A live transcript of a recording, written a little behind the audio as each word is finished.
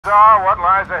What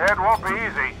lies ahead won't be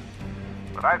easy,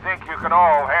 but I think you can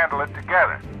all handle it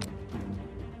together.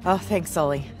 Oh, thanks,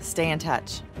 Sully. Stay in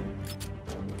touch.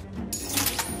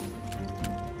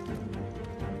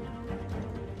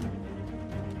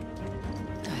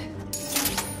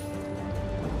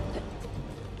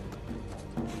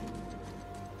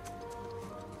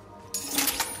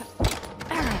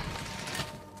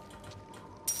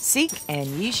 Seek and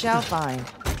ye shall find.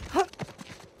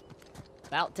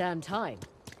 About damn time.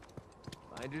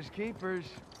 Finders keepers.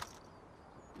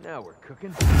 Now we're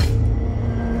cooking.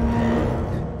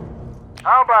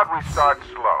 How about we start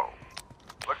slow?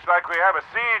 Looks like we have a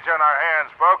siege on our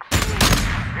hands, folks.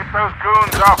 Get those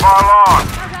goons off our lawn.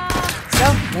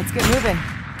 So, let's get moving.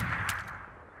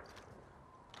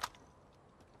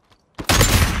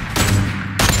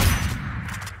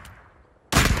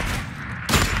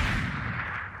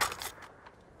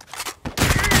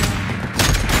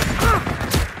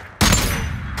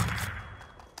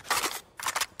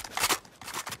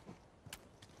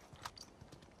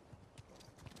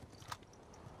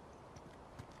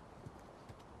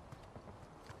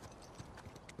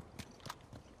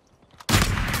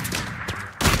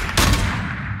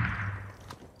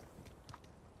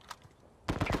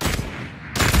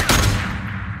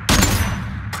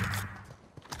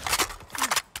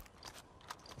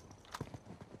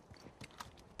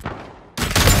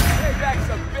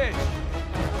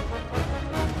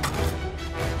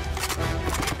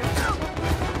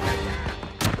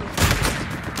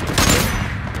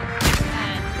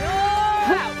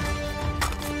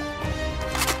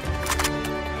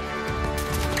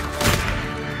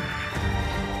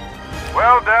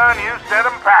 Well done, you sent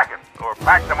them packing. Or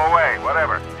packed them away,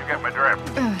 whatever. You get my drift.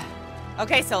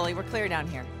 Okay, Sully, we're clear down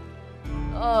here.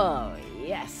 Oh,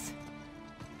 yes.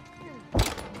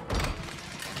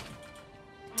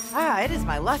 Ah, it is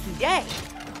my lucky day.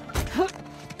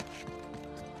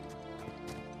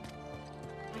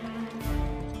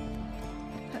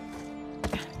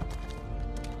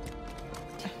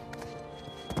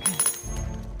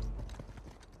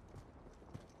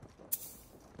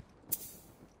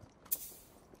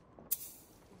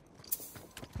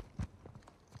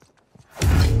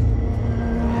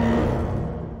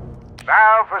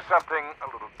 Now for something a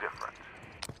little different.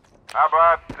 How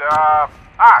about,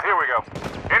 here we go.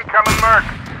 Incoming merc.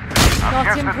 I'm Not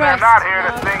guessing they're impressed, not here to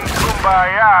no. sing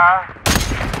Kumbaya.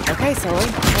 Okay, Sully,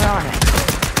 we're on it.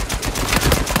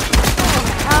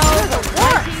 How the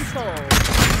mighty soul.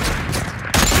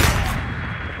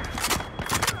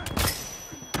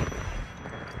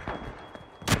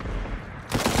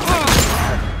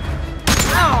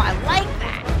 Oh, I like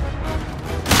that.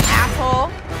 Asshole.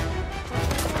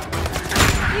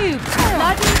 You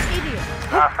bloody idiot.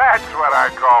 Now that's what I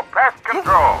call pest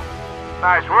control.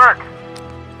 Nice work.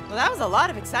 Well, that was a lot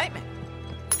of excitement.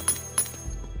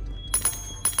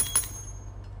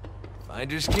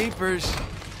 Finders keepers.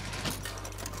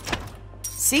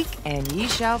 Seek and ye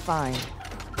shall find.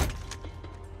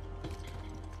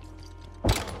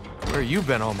 Where you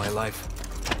been all my life?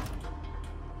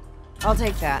 I'll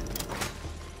take that.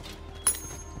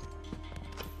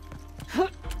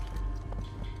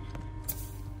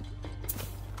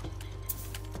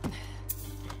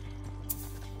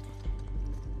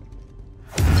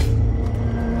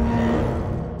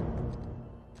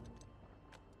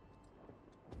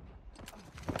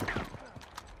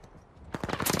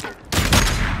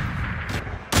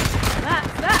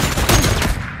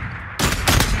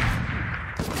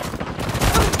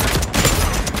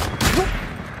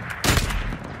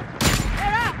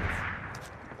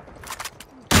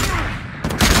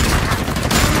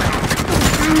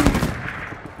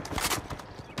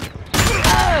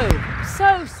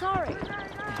 So sorry. You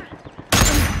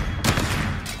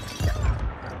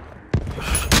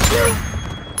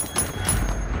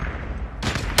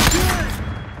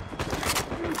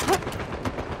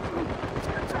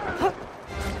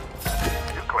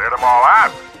cleared them all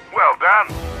out. Well done.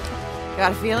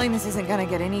 Got a feeling this isn't gonna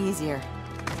get any easier.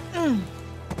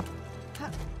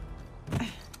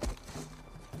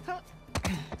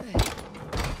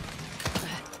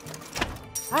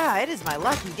 Ah, it is my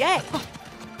lucky day.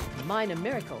 Mine a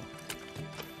miracle.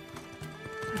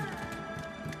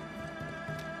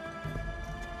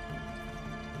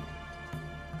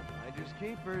 Finders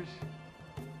keepers.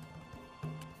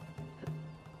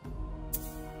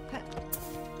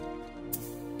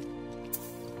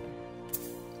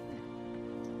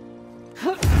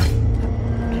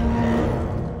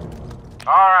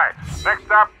 All right,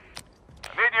 next up,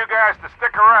 I need you guys to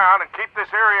stick around and keep this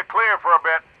area clear for a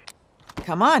bit.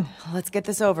 Come on, let's get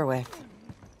this over with.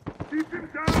 Keep him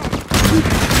down!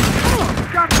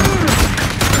 Got moving!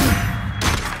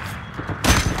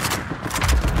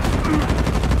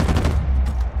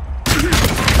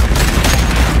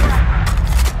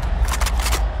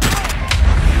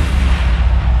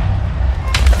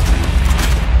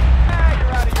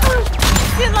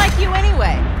 you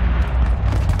anyway.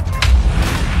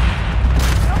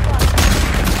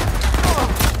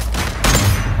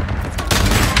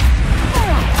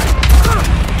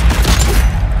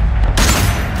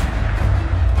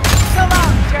 So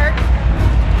long, jerk.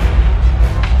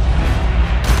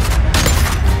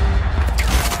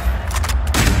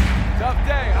 Tough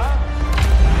day, huh?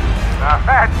 Now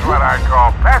that's what I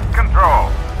call pest control.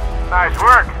 Nice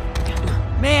work.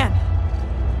 Man,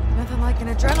 nothing like an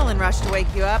adrenaline rush to wake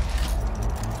you up.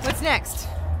 What's next?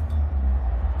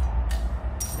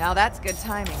 Now that's good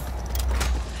timing.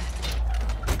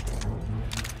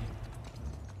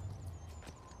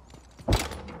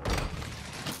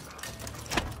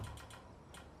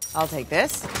 I'll take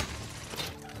this.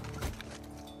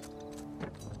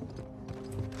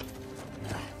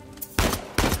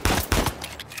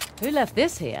 Who left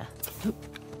this here?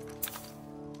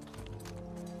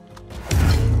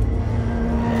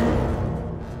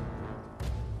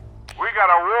 We got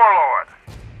a warlord.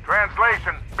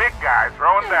 Translation, big guy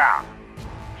throwing down.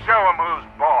 Show him who's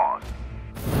boss.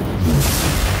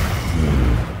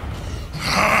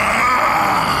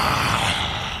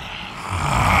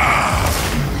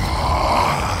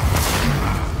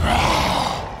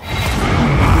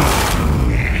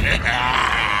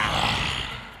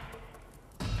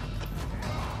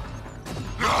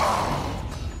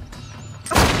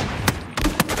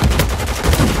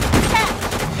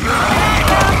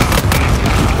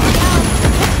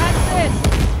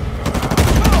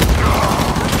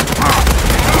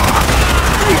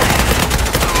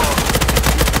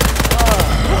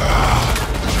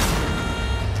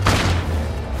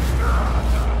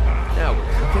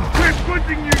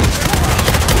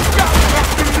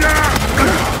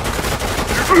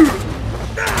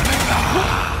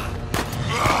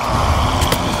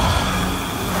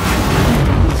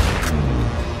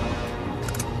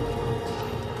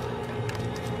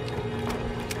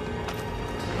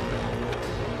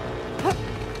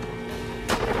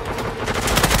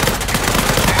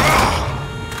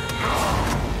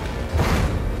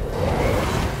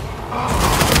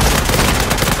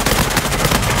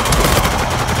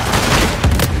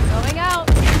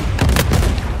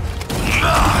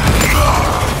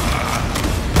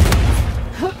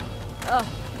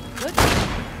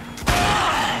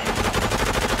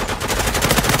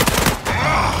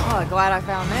 Glad I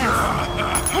found this.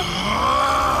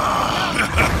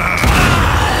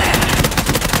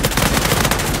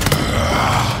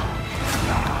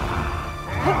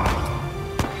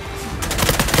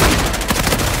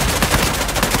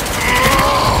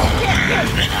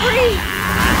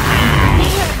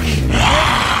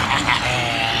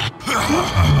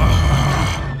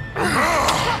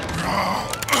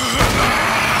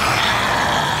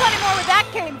 Plenty more where that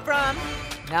came from.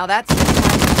 Now that's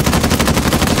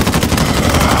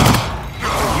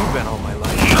You've been all my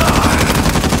life.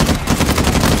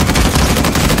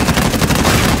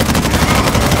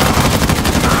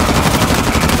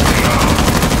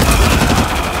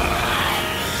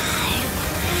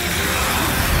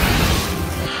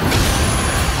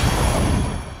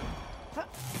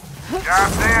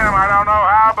 Goddamn, I don't know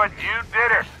how, but you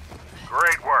did it.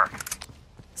 Great work.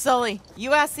 Sully,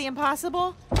 you asked the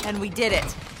impossible, and we did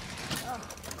it.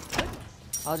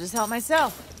 I'll just help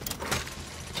myself.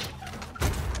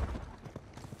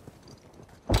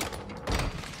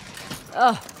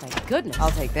 Oh, thank goodness.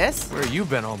 I'll take this. Where you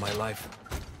been all my life?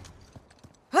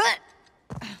 Great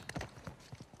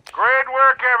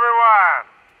work, everyone.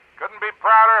 Couldn't be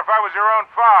prouder if I was your own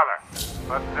father.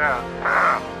 But,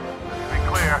 let's be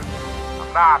clear,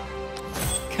 I'm not.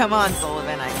 Come on,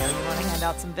 Sullivan. I know you want to hand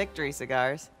out some victory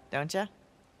cigars, don't you?